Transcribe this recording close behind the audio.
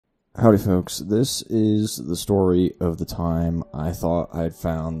Howdy folks, this is the story of the time I thought I had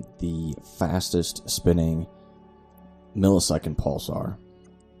found the fastest spinning millisecond pulsar.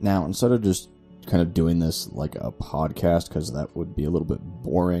 Now, instead of just kind of doing this like a podcast, because that would be a little bit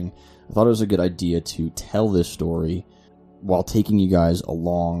boring, I thought it was a good idea to tell this story while taking you guys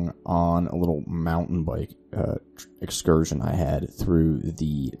along on a little mountain bike excursion I had through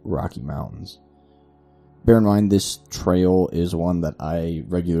the Rocky Mountains. Bear in mind, this trail is one that I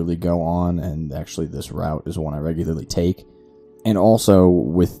regularly go on, and actually this route is one I regularly take. And also,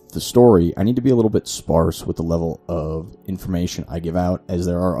 with the story, I need to be a little bit sparse with the level of information I give out, as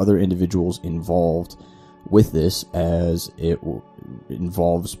there are other individuals involved with this, as it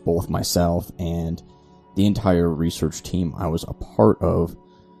involves both myself and the entire research team I was a part of.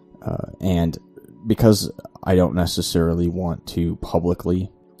 And because I don't necessarily want to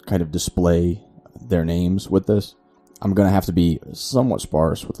publicly kind of display their names with this, I'm going to have to be somewhat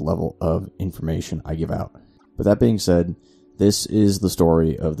sparse with the level of information I give out. But that being said, this is the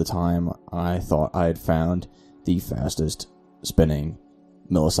story of the time I thought I had found the fastest spinning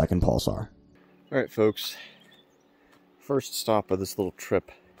millisecond pulsar. Alright folks, first stop of this little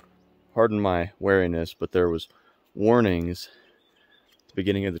trip. Pardon my wariness, but there was warnings at the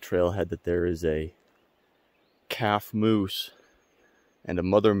beginning of the trailhead that there is a calf moose and a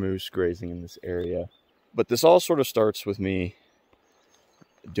mother moose grazing in this area. But this all sort of starts with me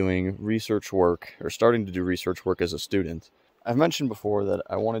doing research work, or starting to do research work as a student. I've mentioned before that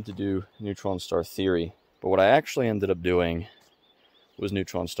I wanted to do neutron star theory, but what I actually ended up doing was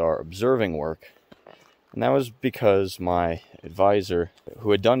neutron star observing work. And that was because my advisor,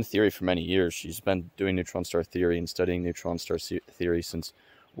 who had done theory for many years, she's been doing neutron star theory and studying neutron star theory since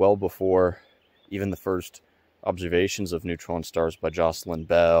well before even the first observations of neutron stars by Jocelyn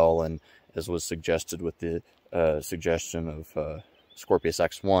Bell, and as was suggested with the suggestion of Scorpius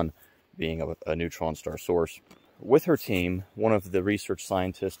X1 being a neutron star source. With her team, one of the research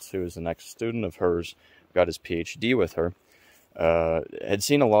scientists who is an ex-student of hers, got his PhD with her, had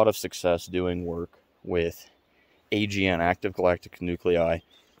seen a lot of success doing work with AGN, active galactic nuclei,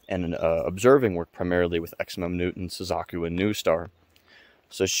 and observing work primarily with XMM Newton, Suzaku, and NuSTAR.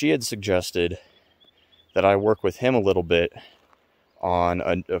 So she had suggested that I work with him a little bit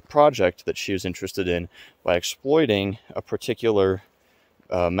on a project that she was interested in by exploiting a particular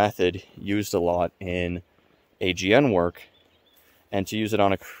method used a lot in AGN work, and to use it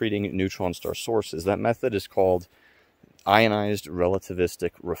on accreting neutron star sources. That method is called ionized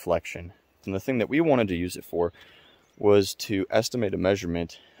relativistic reflection. And the thing that we wanted to use it for was to estimate a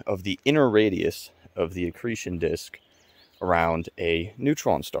measurement of the inner radius of the accretion disk around a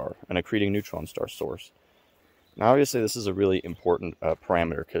neutron star, an accreting neutron star source. Now, obviously, this is a really important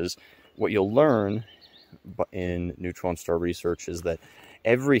parameter, because what you'll learn in neutron star research is that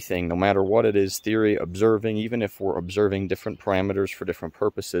everything, no matter what it is, theory, observing, even if we're observing different parameters for different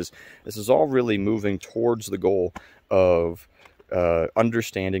purposes, this is all really moving towards the goal of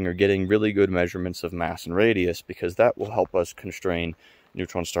understanding or getting really good measurements of mass and radius, because that will help us constrain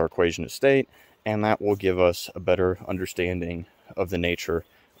neutron star equation of state, and that will give us a better understanding of the nature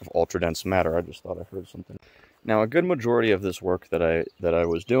of ultra-dense matter. I just thought I heard something. Now, a good majority of this work that I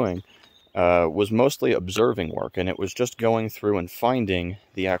was doing was mostly observing work, and it was just going through and finding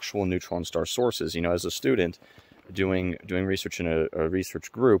the actual neutron star sources. You know, as a student doing research in a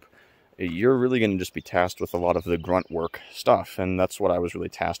research group, you're really going to just be tasked with a lot of the grunt work stuff, and that's what I was really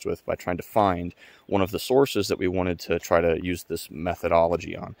tasked with, by trying to find one of the sources that we wanted to try to use this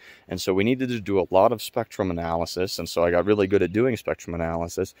methodology on. And so we needed to do a lot of spectrum analysis, and so I got really good at doing spectrum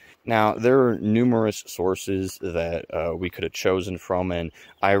analysis. Now, there are numerous sources that we could have chosen from, and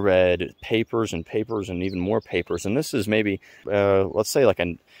I read papers and papers and even more papers, and this is maybe, let's say, like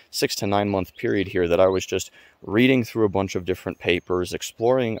a 6 to 9 month period here that I was just reading through a bunch of different papers,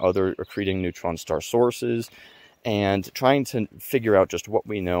 exploring other accreting neutron star sources, and trying to figure out just what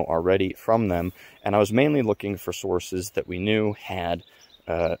we know already from them. And I was mainly looking for sources that we knew had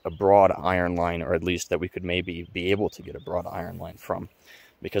a broad iron line, or at least that we could maybe be able to get a broad iron line from,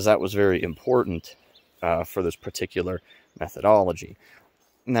 because that was very important for this particular methodology.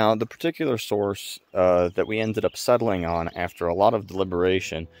 Now, the particular source that we ended up settling on after a lot of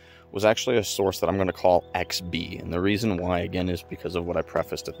deliberation was actually a source that I'm going to call XB. And the reason why, again, is because of what I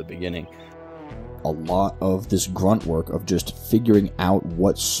prefaced at the beginning. A lot of this grunt work of just figuring out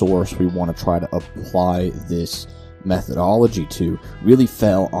what source we want to try to apply this methodology to really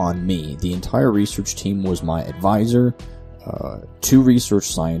fell on me. The entire research team was my advisor, 2 research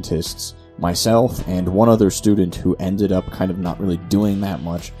scientists, myself, and one other student who ended up kind of not really doing that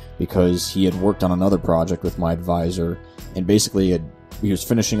much because he had worked on another project with my advisor and basically had was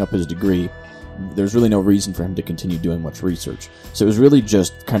finishing up his degree. There's really no reason for him to continue doing much research. So it was really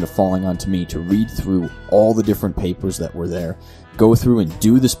just kind of falling onto me to read through all the different papers that were there, go through and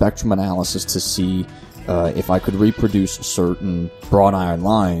do the spectrum analysis to see if I could reproduce certain broad iron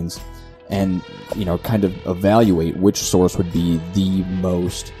lines, and kind of evaluate which source would be the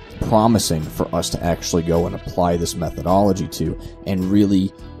most promising for us to actually go and apply this methodology to, and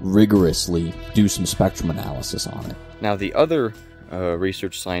really rigorously do some spectrum analysis on it. Now, the other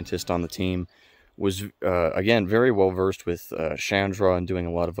research scientist on the team was, again, very well versed with Chandra and doing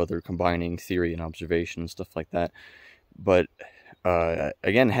a lot of other combining theory and observation and stuff like that. But,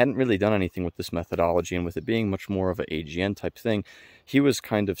 again, hadn't really done anything with this methodology, and with it being much more of an AGN type thing, he was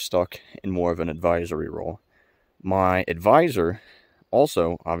kind of stuck in more of an advisory role. My advisor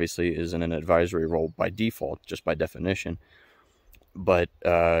also, obviously, is in an advisory role by default, just by definition. But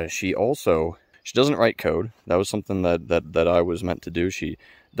she doesn't write code. That was something that I was meant to do. She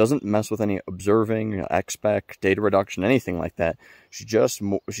doesn't mess with any observing, expect, data reduction, anything like that. She's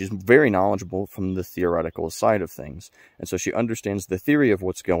very knowledgeable from the theoretical side of things. And so she understands the theory of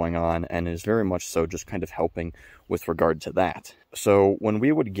what's going on, and is very much so just kind of helping with regard to that. So when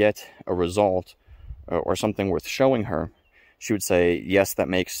we would get a result or something worth showing her, she would say, yes, that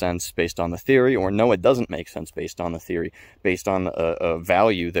makes sense based on the theory, or no, it doesn't make sense based on the theory, based on a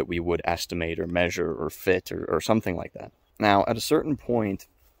value that we would estimate or measure or fit or something like that. Now, at a certain point,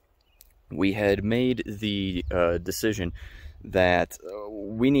 we had made the decision that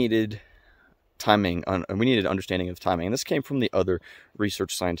we needed timing, we needed understanding of timing. And this came from the other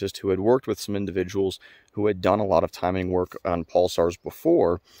research scientist who had worked with some individuals who had done a lot of timing work on pulsars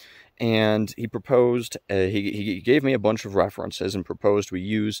before. And he proposed, he gave me a bunch of references and proposed we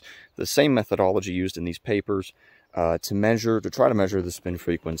use the same methodology used in these papers to try to measure the spin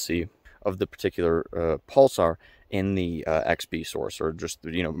frequency of the particular pulsar in the XB source, or just, see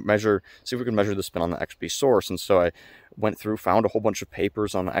if we could measure the spin on the XB source. And so I went through, found a whole bunch of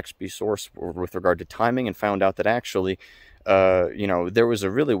papers on the XB source with regard to timing, and found out that actually, there was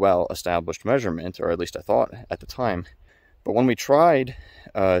a really well-established measurement, or at least I thought at the time. But when we tried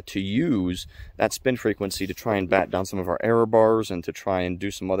to use that spin frequency to try and bat down some of our error bars and to try and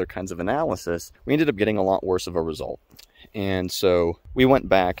do some other kinds of analysis, we ended up getting a lot worse of a result. And so we went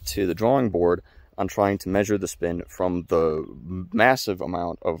back to the drawing board on trying to measure the spin from the massive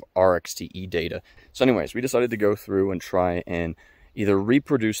amount of RXTE data. So anyways, we decided to go through and try and either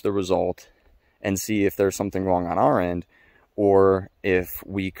reproduce the result and see if there's something wrong on our end, or if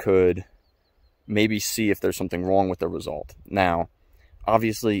we could maybe see if there's something wrong with the result. Now,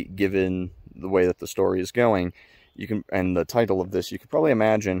 obviously, given the way that the story is going, and the title of this, you could probably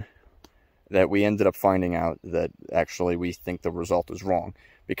imagine that we ended up finding out that actually we think the result is wrong,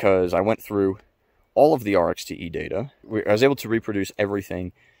 because I went through all of the RXTE data. I was able to reproduce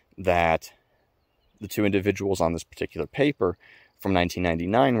everything that the two individuals on this particular paper from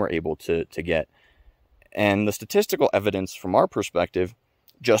 1999 were able to get. And the statistical evidence from our perspective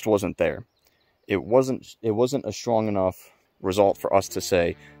just wasn't there. It wasn't a strong enough result for us to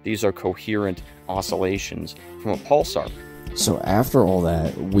say these are coherent oscillations from a pulsar. So after all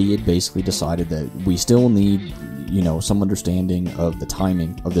that, we had basically decided that we still need, some understanding of the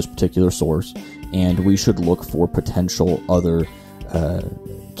timing of this particular source, and we should look for potential other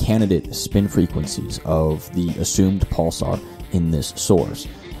candidate spin frequencies of the assumed pulsar in this source.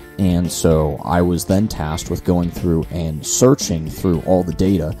 And so I was then tasked with going through and searching through all the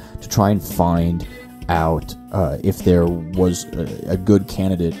data to try and find out if there was a good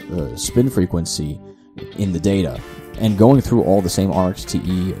candidate spin frequency in the data. And going through all the same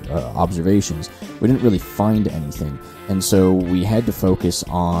RXTE observations, we didn't really find anything. And so we had to focus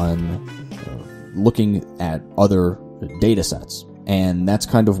on looking at other data sets. And that's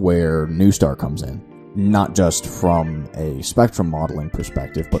kind of where NuSTAR comes in. Not just from a spectrum modeling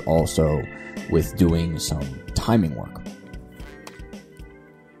perspective, but also with doing some timing work.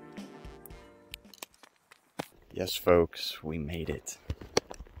 Yes, folks, we made it.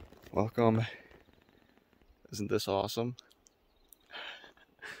 Welcome. Isn't this awesome?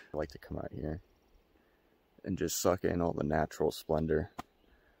 I like to come out here and just suck in all the natural splendor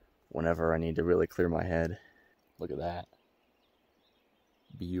whenever I need to really clear my head. Look at that.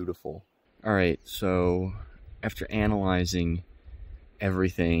 Beautiful. Alright, so after analyzing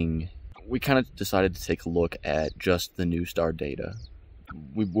everything, we kind of decided to take a look at just the NuSTAR data.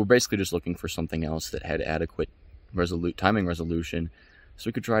 We're basically just looking for something else that had adequate timing resolution so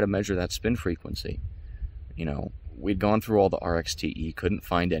we could try to measure that spin frequency. We'd gone through all the RXTE, couldn't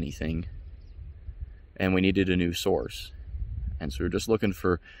find anything, and we needed a new source. And so we're just looking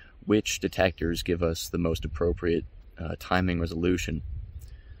for which detectors give us the most appropriate timing resolution.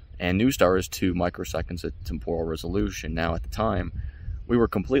 And NuSTAR is 2 microseconds at temporal resolution. Now, at the time, we were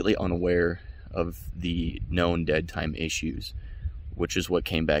completely unaware of the known dead time issues, which is what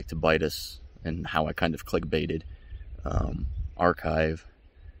came back to bite us, and how I kind of clickbaited archive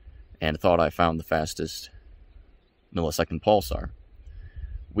and thought I found the fastest millisecond pulsar.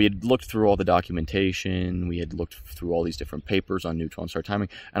 We had looked through all the documentation, we had looked through all these different papers on neutron star timing,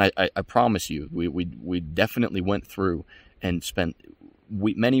 and I promise you, we definitely went through and spent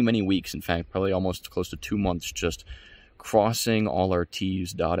many weeks, in fact, probably almost close to 2 months, just crossing all our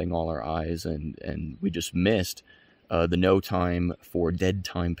T's, dotting all our I's, and we just missed the no time for dead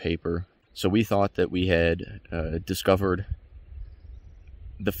time paper. So we thought that we had discovered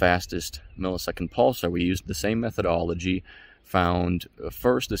the fastest millisecond pulsar. We used the same methodology, found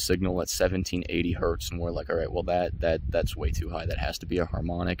first a signal at 1780 hertz, and we're like, all right, well that's way too high. That has to be a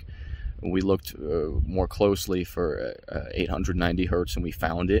harmonic. We looked more closely for 890 hertz, and we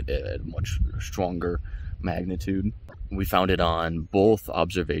found it at a much stronger magnitude. We found it on both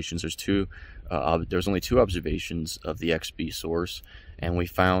observations. There's only 2 observations of the XB source, and we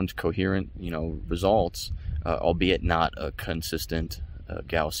found coherent, results, albeit not a consistent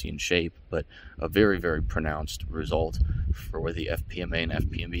Gaussian shape, but a very pronounced result for the FPMA and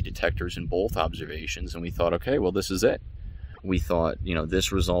FPMV detectors in both observations. And we thought, okay, well, this is it. We thought,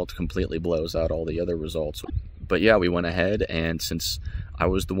 this result completely blows out all the other results. But yeah, we went ahead, and since I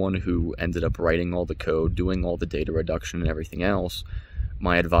was the one who ended up writing all the code, doing all the data reduction and everything else,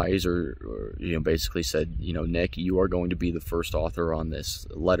 my advisor, basically said, Nick, you are going to be the first author on this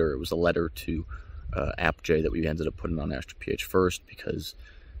letter. It was a letter to AppJ that we ended up putting on AstroPH first, because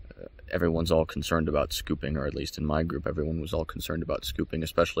everyone's all concerned about scooping, or at least in my group, everyone was all concerned about scooping,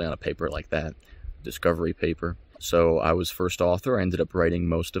 especially on a paper like that, discovery paper. So I was first author. I ended up writing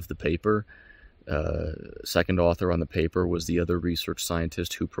most of the paper. Second author on the paper was the other research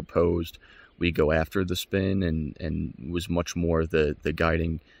scientist who proposed we go after the spin, and was much more the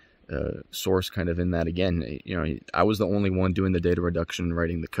guiding source kind of in that. Again, I was the only one doing the data reduction and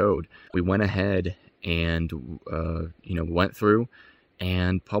writing the code. We went ahead and went through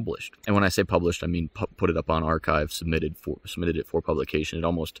and published. And when I say published, I mean put it up on archive, submitted it for publication. It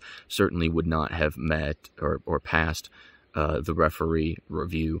almost certainly would not have met or passed the referee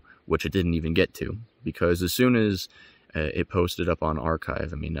review, which it didn't even get to, because as soon as it posted up on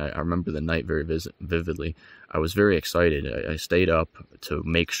archive, I remember the night very vividly. I was very excited. I stayed up to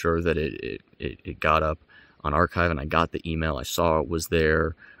make sure that it got up on archive, and I got the email. I saw it was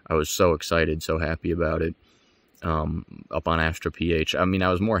there. I was so excited, so happy about it. Up on AstroPH.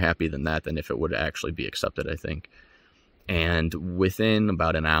 I was more happy than that than if it would actually be accepted, I think. And within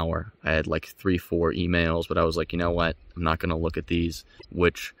about an hour, I had like 3-4 emails, but I was like, you know what? I'm not going to look at these,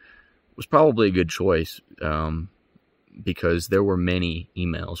 which was probably a good choice, because there were many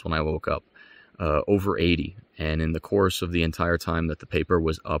emails when I woke up, over 80. And in the course of the entire time that the paper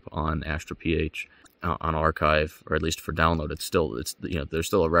was up on AstroPH, on archive, or at least for download, there's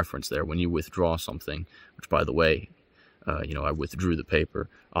still a reference there when you withdraw something, which, by the way, I withdrew the paper,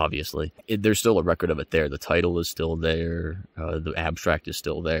 obviously. There's still a record of it there. The title is still there. The abstract is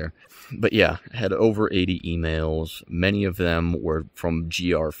still there. But yeah, I had over 80 emails. Many of them were from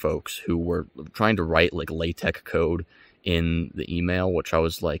GR folks who were trying to write like LaTeX code in the email, which I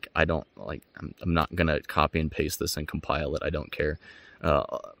was like, I'm not going to copy and paste this and compile it. I don't care.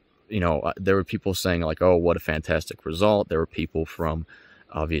 There were people saying like, oh, what a fantastic result. There were people from,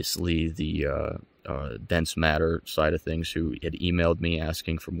 obviously, the dense matter side of things who had emailed me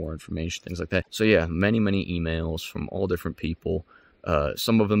asking for more information, things like that. So yeah, many emails from all different people.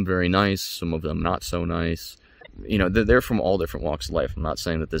 Some of them very nice, some of them not so nice. They're from all different walks of life. I'm not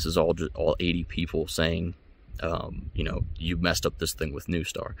saying that this is all 80 people saying, you messed up this thing with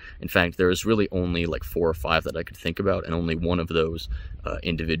NuSTAR. In fact, there is really only like 4 or 5 that I could think about, and only one of those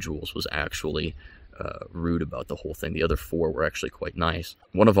individuals was actually rude about the whole thing. The other 4 were actually quite nice.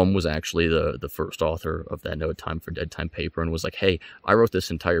 One of them was actually the first author of that No Time for Dead Time paper, and was like, hey, I wrote this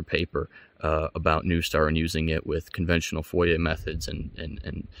entire paper about NuSTAR and using it with conventional Fourier methods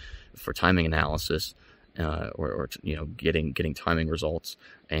and for timing analysis, or getting timing results,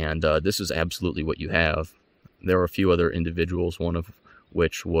 and this is absolutely what you have. There were a few other individuals, one of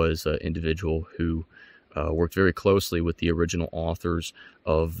which was an individual who worked very closely with the original authors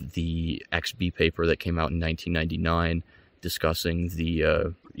of the XB paper that came out in 1999, discussing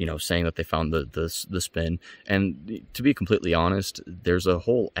the, saying that they found the spin. And to be completely honest, there's a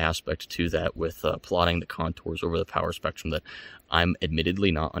whole aspect to that with plotting the contours over the power spectrum that I'm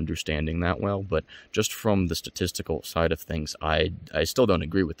admittedly not understanding that well, but just from the statistical side of things, I still don't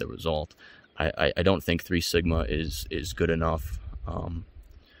agree with the result. I don't think 3 sigma is good enough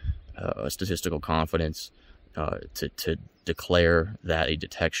statistical confidence to declare that a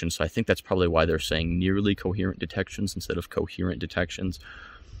detection. So I think that's probably why they're saying nearly coherent detections instead of coherent detections.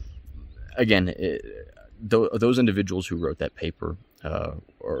 Again, those individuals who wrote that paper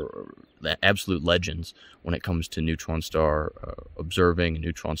are the absolute legends when it comes to neutron star observing,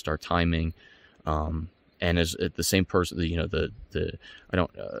 neutron star timing. And as the same person, the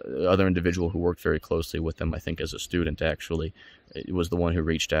other individual who worked very closely with them, I think as a student actually, it was the one who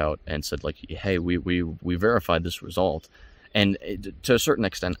reached out and said like, hey, we verified this result. And to a certain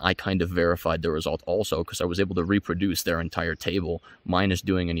extent, I kind of verified the result also, because I was able to reproduce their entire table minus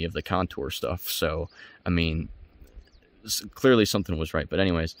doing any of the contour stuff. So, I mean, clearly something was right. But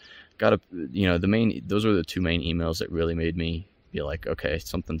anyways, those are the 2 main emails that really made me be like, okay,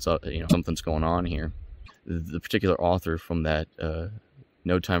 something's up, something's going on here. The particular author from that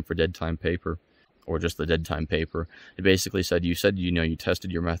No Time for Dead Time paper, or just the dead time paper, it basically said, you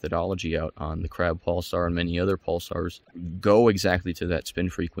tested your methodology out on the Crab pulsar and many other pulsars. Go exactly to that spin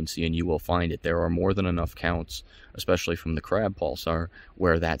frequency and you will find it. There are more than enough counts, especially from the Crab pulsar,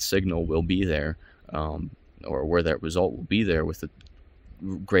 where that signal will be there, or where that result will be there with a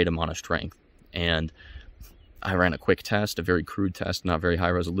great amount of strength. And I ran a quick test, a very crude test, not very high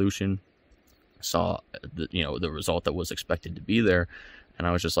resolution. Saw the result that was expected to be there, and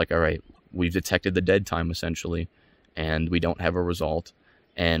I was just like, all right, we've detected the dead time essentially, and we don't have a result.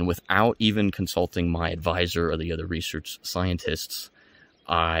 And without even consulting my advisor or the other research scientists,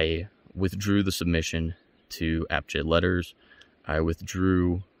 I withdrew the submission to AppJet Letters. I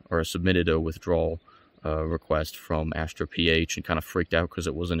submitted a withdrawal request from AstroPH and kind of freaked out because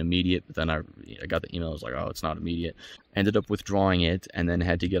it wasn't immediate. But then I got the email. I was like, oh, it's not immediate. Ended up withdrawing it, and then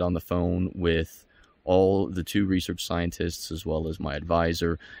had to get on the phone with all the 2 research scientists as well as my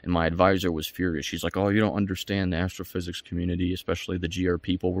advisor. And my advisor was furious. She's like, oh, you don't understand the astrophysics community, especially the GR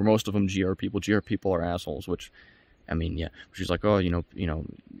people. Were most of them GR people? GR people are assholes, which, I mean, yeah. She's like, oh,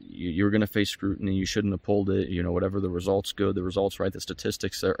 you're going to face scrutiny. You shouldn't have pulled it. Whatever, the result's good. The result's right. The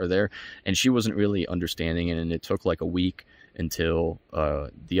statistics are there. And she wasn't really understanding it. And it took like a week until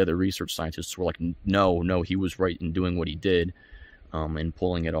the other research scientists were like, no, he was right in doing what he did, and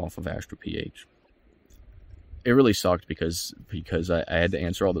pulling it off of AstroPH. It really sucked because I had to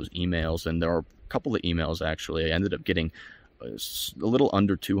answer all those emails. And there are a couple of emails, actually. I ended up getting a little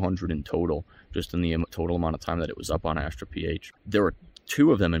under 200 in total, just in the total amount of time that it was up on AstroPH. There were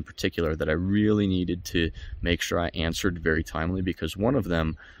 2 of them in particular that I really needed to make sure I answered very timely, because one of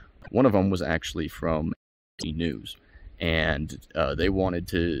them was actually from News, and they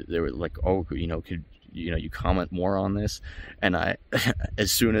were like, oh, could you comment more on this? And I,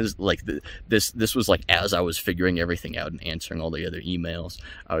 as soon as like this was like as I was figuring everything out and answering all the other emails,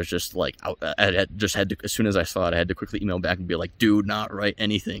 I was just like, I just had to, as soon as I saw it, I had to quickly email back and be like, dude, not write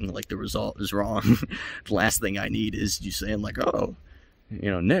anything, like the result is wrong. The last thing I need is you saying like, oh,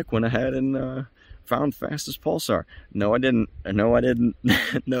 Nick went ahead and found fastest pulsar. No, I didn't. No, I didn't.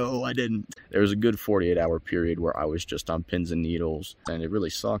 No, I didn't. There was a good 48-hour period where I was just on pins and needles, and it really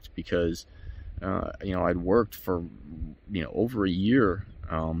sucked because I'd worked for, over a year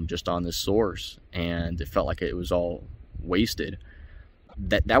just on this source, and it felt like it was all wasted.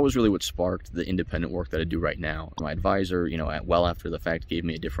 That was really what sparked the independent work that I do right now. My advisor, well after the fact, gave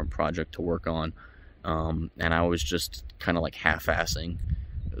me a different project to work on, and I was just kind of like half-assing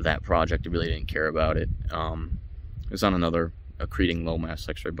that project. I really didn't care about it. It was on another accreting low-mass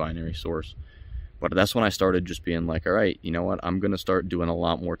X-ray binary source. But that's when I started just being like, all right, you know what? I'm going to start doing a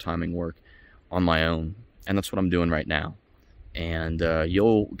lot more timing work on my own. And that's what I'm doing right now. And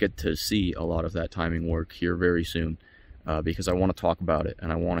you'll get to see a lot of that timing work here very soon, because I want to talk about it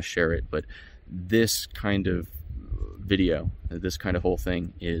and I want to share it. But this kind of video, this kind of whole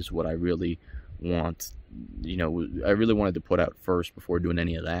thing is what I really want. I really wanted to put out first before doing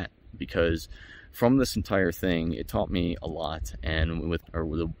any of that, because from this entire thing, it taught me a lot. And with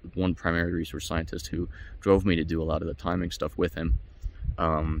one primary research scientist who drove me to do a lot of the timing stuff with him,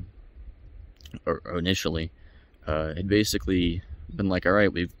 or initially, it basically been like, all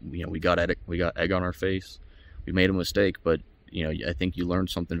right, we got egg on our face, we made a mistake, but I think you learned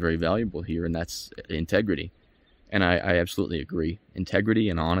something very valuable here, and that's integrity. And I absolutely agree. Integrity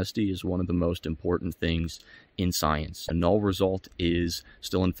and honesty is one of the most important things in science. A null result is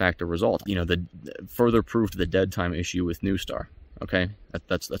still, in fact, a result. The further proved the dead time issue with NuSTAR. Okay,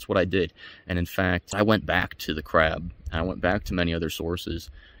 that's what I did. And in fact, I went back to the Crab. I went back to many other sources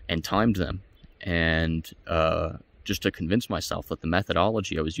and timed them. And just to convince myself that the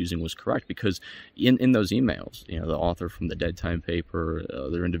methodology I was using was correct, because in those emails, you know, the author from the deadtime paper,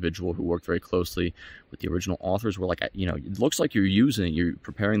 the individual who worked very closely with the original authors were like, you know, it looks like you're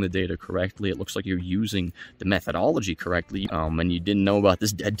preparing the data correctly, it looks like you're using the methodology correctly, and you didn't know about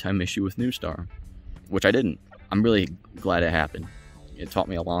this deadtime issue with NuSTAR, which I didn't. I'm really glad it happened. It taught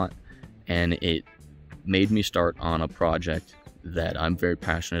me a lot, and it made me start on a project that I'm very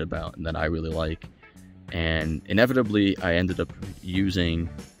passionate about and that I really like. And inevitably, I ended up using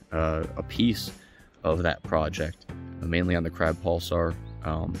a piece of that project, mainly on the Crab Pulsar,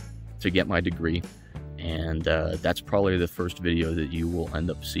 to get my degree. And that's probably the first video that you will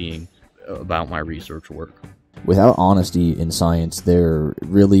end up seeing about my research work. Without honesty in science, there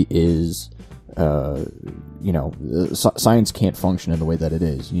really is, you know, science can't function in the way that it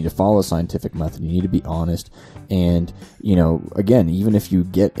is. You need to follow a scientific method. You need to be honest. And, you know, again, even if you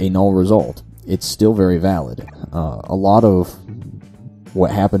get a null result, it's still very valid. A lot of what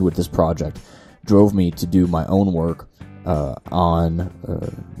happened with this project drove me to do my own work on,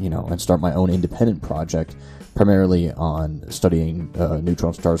 you know, and start my own independent project, primarily on studying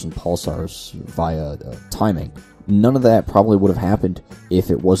neutron stars and pulsars via timing. None of that probably would have happened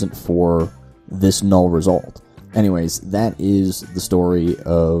if it wasn't for this null result. Anyways, that is the story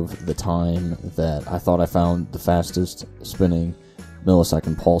of the time that I thought I found the fastest spinning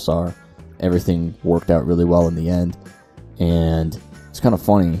millisecond pulsar. Everything worked out really well in the end, and it's kind of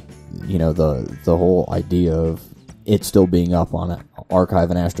funny, you know, the whole idea of it still being up on Archive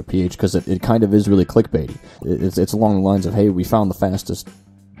and Astro PH, because it kind of is really clickbaity. It's along the lines of, hey, we found the fastest,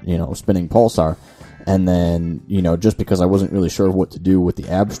 you know, spinning pulsar, and then, you know, just because I wasn't really sure what to do with the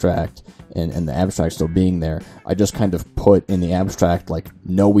abstract, and the abstract still being there, I just kind of put in the abstract, like,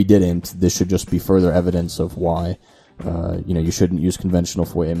 no, we didn't. This should just be further evidence of why, you know, you shouldn't use conventional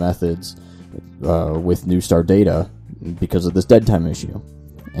Fourier methods with NuSTAR data because of this deadtime issue.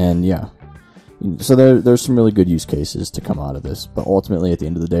 And yeah, so there's some really good use cases to come out of this, but ultimately at the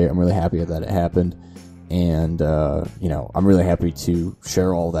end of the day, I'm really happy that it happened, and you know, I'm really happy to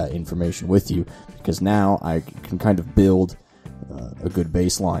share all that information with you, because now I can kind of build a good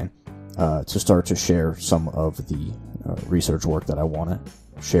baseline to start to share some of the research work that I want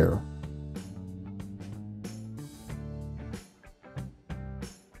to share